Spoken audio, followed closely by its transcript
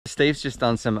Steve's just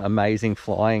done some amazing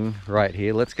flying right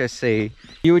here. Let's go see.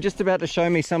 You were just about to show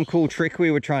me some cool trick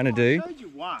we were trying to do. I showed you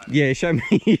one. Yeah, show me.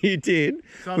 You did.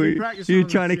 So I've been practicing. You're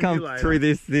trying to come through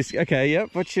this. Okay, yep.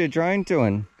 What's your drone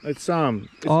doing? It's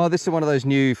oh, this is one of those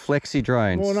new flexi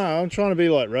drones. Well, no, I'm trying to be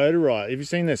like rotor right. Have you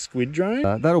seen that squid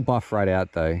drone? That'll buff right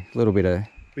out though. A little bit of.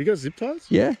 We got zip ties?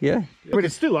 Yeah. But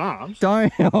it's still arms.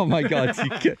 Don't. Oh my God.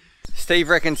 Steve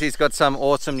reckons he's got some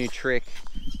awesome new trick.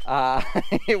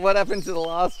 What happened to the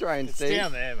last drone, Steve? It's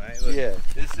down there, mate. Look. Yeah.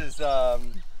 This is no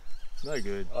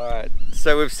good. Alright,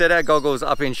 so we've set our goggles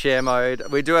up in share mode.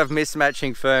 We do have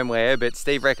mismatching firmware, but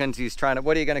Steve reckons he's trying to...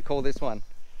 What are you going to call this one?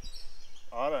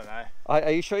 I don't know.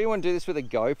 Are you sure you want to do this with a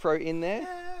GoPro in there?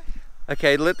 Yeah.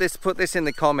 Okay, put this in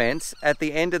the comments. At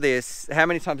the end of this, how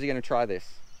many times are you going to try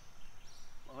this?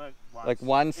 Like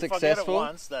one successful? If I get it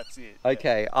once, that's it.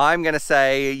 Okay, yeah. I'm going to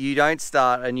say you don't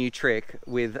start a new trick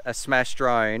with a smash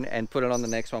drone and put it on the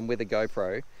next one with a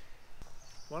GoPro.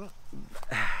 Why not?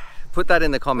 Put that in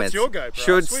the comments. What's your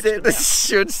GoPro?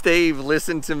 Should Steve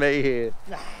listen to me here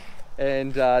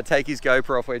and take his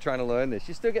GoPro off? We're trying to learn this.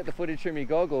 You still get the footage from your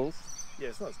goggles. Yeah,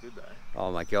 it's not as good though.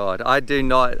 Oh my God, I do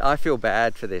not. I feel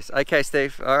bad for this. Okay,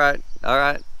 Steve. All right.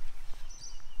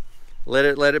 Let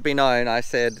it be known. I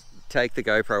said take the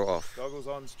GoPro off. Goggles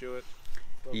on, Stuart.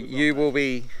 You will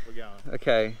be. We're going.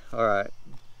 Okay. All right.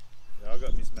 Yeah, I've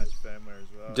got mismatched firmware as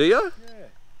well. Do you?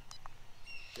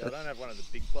 Yeah. I don't have one of the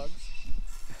big plugs.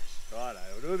 Righto,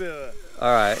 we'll do a bit of a,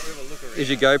 all right. Look around. Is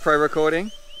your GoPro recording?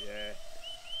 Yeah.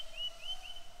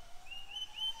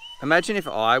 Imagine if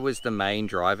I was the main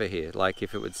driver here, like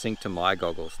if it would sync to my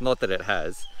goggles. Not that it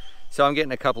has. So I'm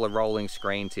getting a couple of rolling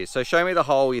screens here. So show me the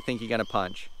hole you think you're going to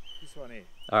punch. This one here.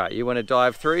 All right, you want to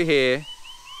dive through here.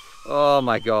 Oh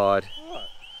my God. What?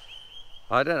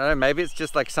 I don't know, maybe it's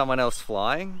just like someone else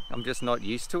flying. I'm just not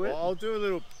used to it. Well, I'll do a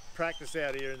little practice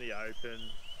out here in the open.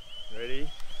 Ready?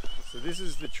 So this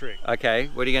is the trick. Okay,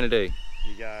 what are you going to do?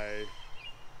 You go...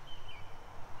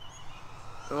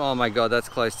 Oh my God, that's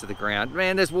close to the ground.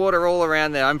 Man, there's water all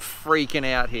around there. I'm freaking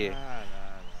out here. No.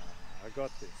 I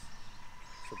got this.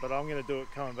 So, but I'm going to do it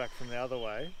coming back from the other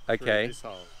way. Okay. Through this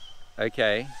hole.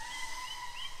 Okay.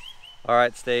 All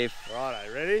right, Steve.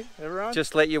 Righto, ready, everyone?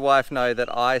 Just let your wife know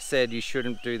that I said you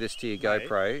shouldn't do this to your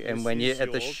GoPro, and when you're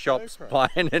at the shops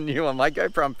buying a new one, my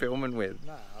GoPro I'm filming with.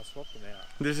 No, I swapped them out.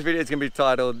 This video is going to be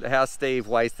titled, How Steve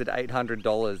Wasted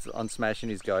 $800 on Smashing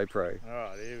His GoPro.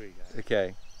 Alright, here we go.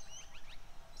 Okay.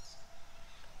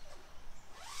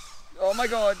 Oh my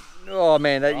God. Oh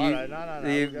man, that no,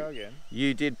 we'll go again.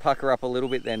 You did pucker up a little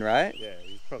bit then, right? Yeah,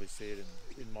 you probably see it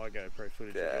in my GoPro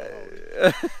footage.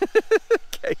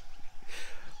 Okay.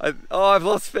 I've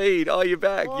lost feed. Oh, you're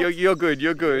back. You're good.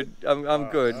 You're good. I'm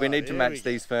good. We need to match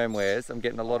these firmwares. I'm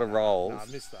getting a lot of rolls. No, I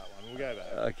missed that one. We'll go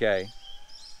back. Okay.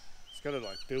 It's got to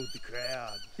like build the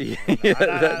crowd. Yeah,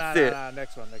 that's it. No,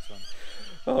 next one.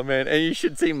 Oh man, and you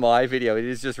should see my video. It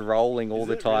is just rolling all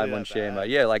the time really on share mode.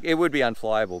 Yeah, like it would be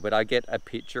unflyable, but I get a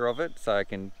picture of it so I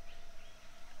can.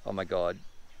 Oh my God.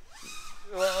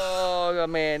 Oh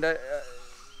man.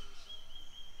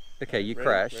 Okay, you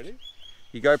crashed. Ready?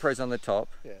 Your GoPro's on the top.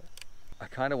 Yeah. I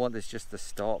kind of want this just to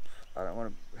stop. I don't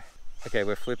want to... Okay,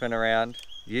 we're flipping around.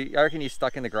 I reckon you're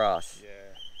stuck in the grass.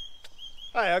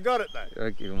 Yeah. Hey, I got it though.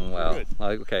 Okay, well,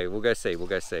 okay, we'll go see.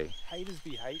 Haters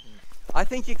be hating. I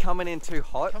think you're coming in too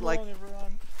hot. Come on,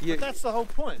 everyone. But that's the whole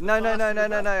point. No.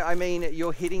 I mean,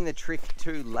 you're hitting the trick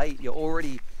too late. You're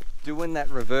already doing that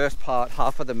reverse part,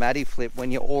 half of the Matty flip,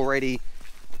 when you're already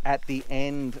at the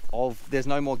end of, there's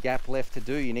no more gap left to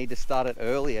do. You need to start it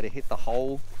earlier to hit the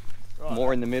hole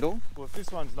more in the middle. Well, if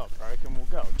this one's not broken, we'll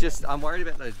go again. I'm worried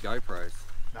about those GoPros.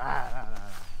 Nah.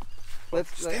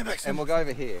 And we'll go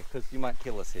over here because you might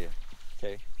kill us here.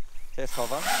 Okay, test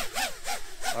hover.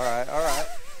 All right.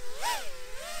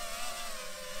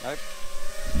 Nope.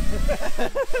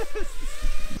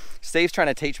 Steve's trying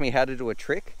to teach me how to do a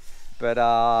trick. But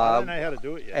I don't know how to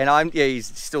do it yet. And he's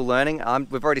still learning.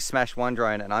 We've already smashed one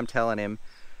drone and I'm telling him,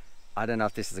 I don't know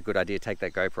if this is a good idea to take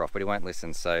that GoPro off, but he won't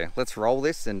listen. So let's roll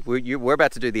this and we're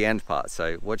about to do the end part.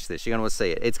 So watch this, you're gonna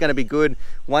see it. It's gonna be good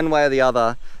one way or the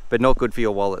other, but not good for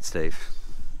your wallet, Steve.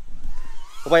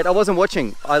 Wait, I wasn't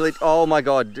watching. Oh my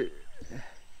God.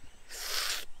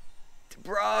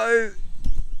 Bro,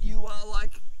 you are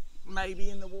like maybe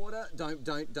in the water. Don't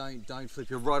flip,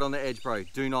 you're right on the edge, bro.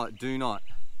 Do not.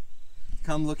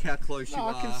 Come look how close you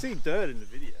are. I can see dirt in the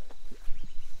video.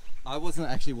 I wasn't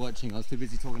actually watching. I was too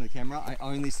busy talking to the camera. I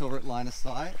only saw it line of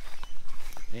sight.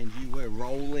 And you were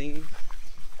rolling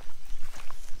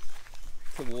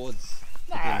towards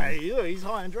No, he's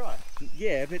high and dry.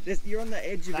 Yeah, but you're on the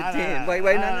edge of No, a no, dam. no, Wait,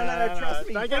 no, trust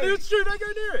me. Don't go near it, Stu, don't go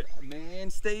near it. Man,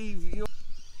 Steve, you're...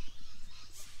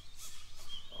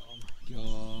 Oh my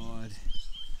God.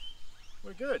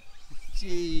 We're good.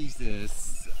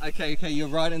 Jesus. Okay, you're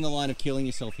right in the line of killing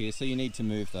yourself here, so you need to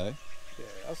move though. Yeah,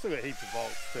 I've still got heaps of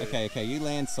volts too. Okay, you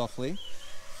land softly.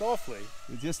 Softly?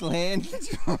 You just land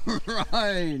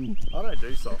drone. I don't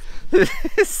do softly.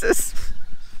 This is...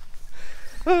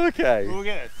 Okay. We'll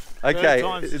get it. Okay,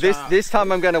 this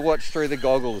time I'm going to watch through the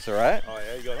goggles, alright? Oh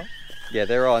yeah, you got them? Yeah,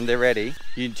 they're on, they're ready.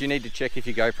 Do you need to check if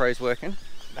your GoPro's working?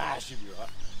 Nah, it should be right.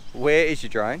 Where is your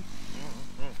drone?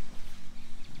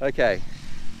 Okay.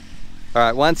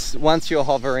 Alright, once you're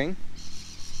hovering,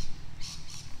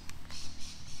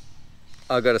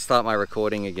 I've got to start my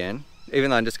recording again.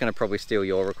 Even though I'm just going to probably steal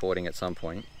your recording at some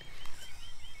point.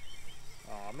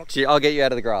 Oh, I'm not... I'll get you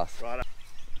out of the grass. Right.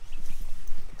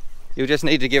 You'll just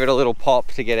need to give it a little pop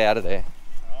to get out of there.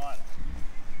 Alright.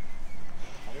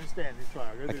 I'm going to stand this way.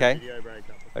 I'm going to do the video break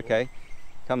up before. Okay.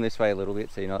 Come this way a little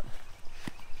bit so you're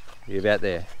about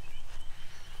there.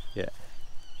 Yeah.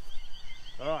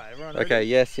 Alright, everyone Okay, ready?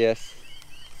 yes.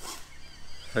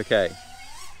 Okay.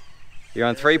 You're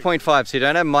on 3.5, so you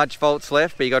don't have much volts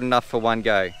left, but you got enough for one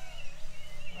go. I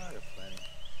got plenty.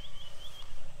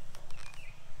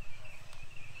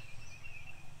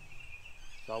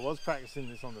 So I was practicing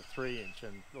this on the 3-inch,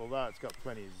 and although it's got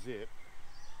plenty of zip,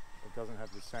 it doesn't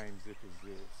have the same zip as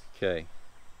this. Okay.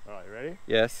 Alright, you ready?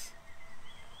 Yes.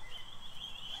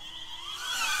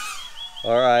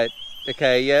 Alright.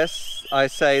 Okay, yes. I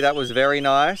say that was very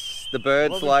nice. The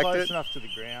birds liked it. Close enough to the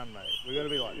ground, mate. We've got to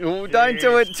be like... Oh, don't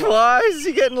do it twice.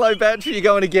 You're getting low battery. You're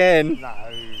going again. No.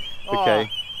 Okay.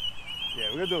 Yeah,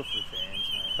 we're going to do it for the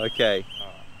fans, mate. Okay.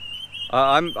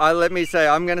 Alright. Let me say,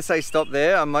 I'm going to say stop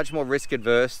there. I'm much more risk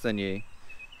adverse than you.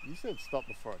 You said stop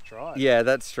before I tried. Yeah,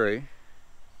 that's true.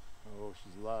 Oh,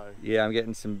 she's low. Yeah, I'm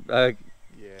getting some... Yeah,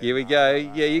 here we go.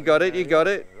 Yeah, you got it. I You got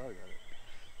it. I got it.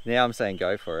 Now I'm saying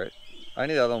go for it.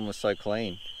 Only the other one was so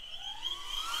clean.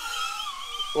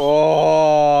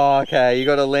 Oh, okay. You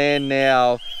got to land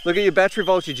now. Look at your battery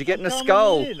voltage. You're getting a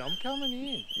skull. I'm coming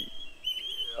in.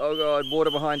 Oh God,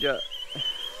 water behind you.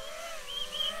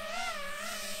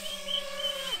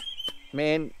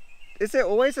 Man, is there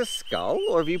always a skull,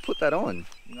 or have you put that on?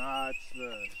 Nah, it's the,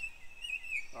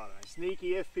 I don't know,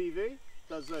 Sneaky FPV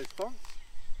does those fonts.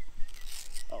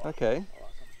 Okay. I like them.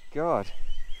 God.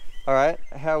 All right.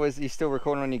 How is you still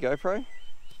recording on your GoPro?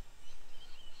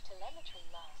 Telemetry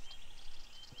lost.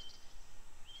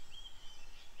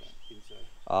 Don't think so.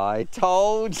 I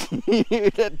told you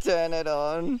to turn it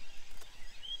on.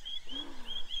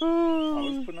 I'll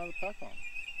just put another pack on.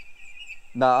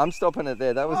 No, I'm stopping it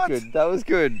there. That was What? good. That was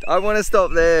good. I want to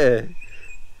stop there.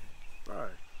 Bro,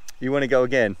 You want to go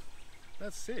again?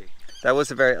 that's sick. That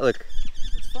was a very look.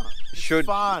 It's fun. It's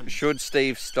fun. Should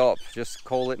Steve stop? Just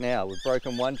call it now. We've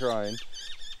broken one drone.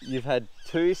 You've had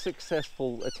 2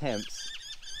 successful attempts.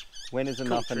 When is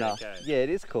enough trick, enough? eh? Yeah, it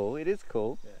is cool. It is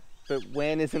cool. Yeah. But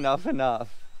when is enough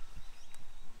enough?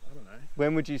 I don't know.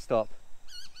 When would you stop?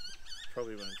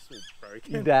 Probably when it's all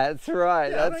broken. That's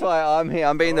right. Yeah, That's why I'm here.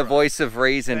 I'm being the Alright. voice of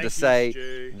reason Thank to you, say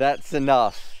Stu. that's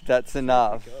enough. That's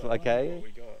enough. What we got. Okay. What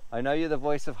we got. I know you're the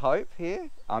voice of hope here.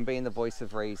 I'm being the voice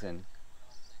of reason.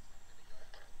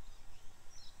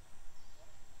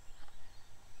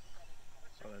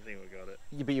 I don't think we got it.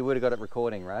 But you would have got it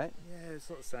recording, right? Yeah, it's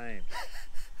not the same.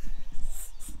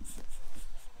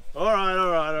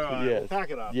 Alright. Yes. We'll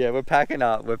pack it up. Yeah, we're packing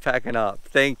up. We're packing up.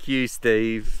 Thank you,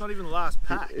 Steve. It's not even the last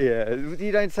pack. Yeah,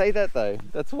 you don't say that though.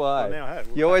 That's why. Well, now I have.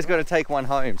 We'll You always pack got it to take one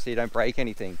home so you don't break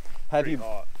anything. Have Pretty you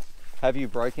hot. have you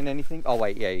broken anything? Oh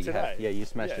wait, yeah, you Today? have. Yeah, you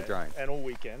smashed a drone. And all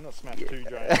weekend, I smashed 2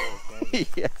 drones all weekend.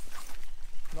 Yes.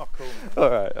 Not cool,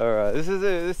 man. All right. This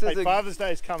is Hey, a Father's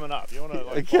Day's coming up. You want to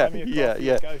like buy me a coffee?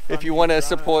 yeah. Go If fund you me want a to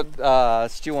drone?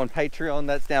 support Stu on Patreon,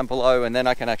 that's down below, and then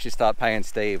I can actually start paying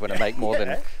Steve when I make more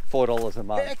than $4 a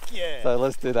month. Heck yeah. So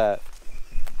let's do that.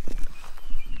 It's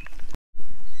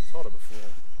hotter before.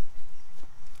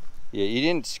 Yeah, you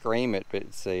didn't scream it, but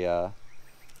it's a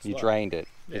you low. drained it.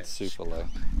 Yeah, It's super low.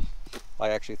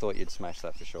 I actually thought you'd smash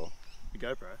that for sure. The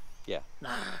GoPro? Yeah.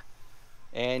 Nah.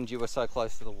 And you were so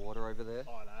close to the water over there.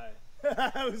 I know.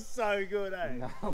 That was so good, eh? No.